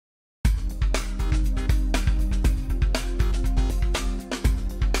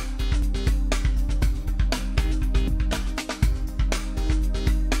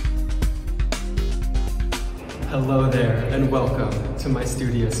Hello there, and welcome to my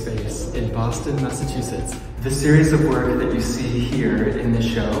studio space in Boston, Massachusetts. The series of work that you see here in the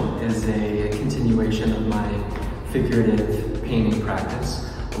show is a continuation of my figurative painting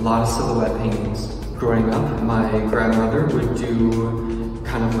practice. A lot of silhouette paintings. Growing up, my grandmother would do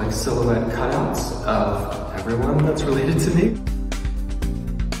kind of like silhouette cutouts of everyone that's related to me.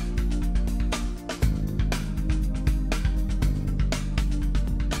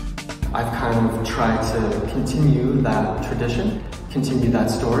 I've kind of tried to continue that tradition, continue that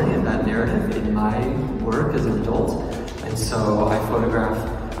story and that narrative in my work as an adult. And so I photograph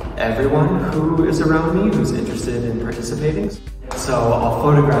everyone who is around me who's interested in participating. So I'll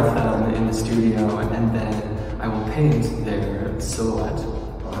photograph them in the studio and then I will paint their silhouette.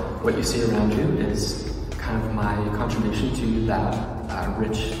 What you see around you is kind of my contribution to that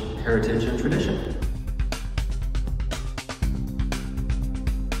rich heritage and tradition.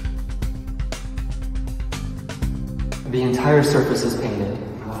 The entire surface is painted.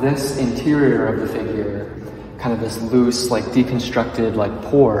 This interior of the figure, kind of this loose, like deconstructed, like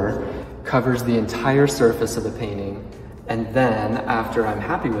pour, covers the entire surface of the painting. And then after I'm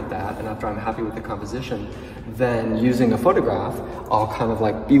happy with that, and after I'm happy with the composition, then using a photograph, I'll kind of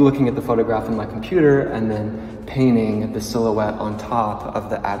like be looking at the photograph in my computer and then painting the silhouette on top of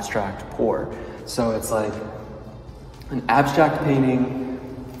the abstract pour. So it's like an abstract painting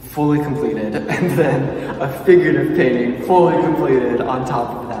fully completed, and then a figurative painting fully completed on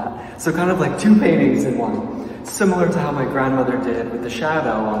top of that. So kind of like two paintings in one. Similar to how my grandmother did with the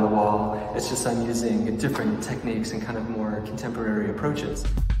shadow on the wall, it's just I'm using different techniques and kind of more contemporary approaches.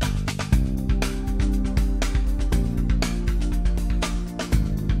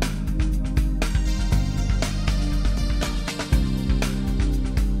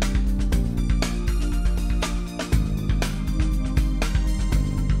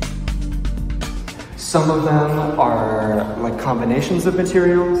 Some of them are like combinations of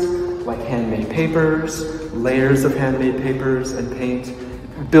materials, like handmade papers, layers of handmade papers and paint,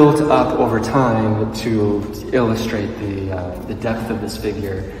 built up over time to illustrate the depth of this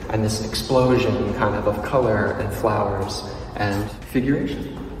figure and this explosion kind of color and flowers and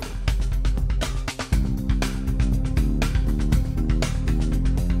figuration.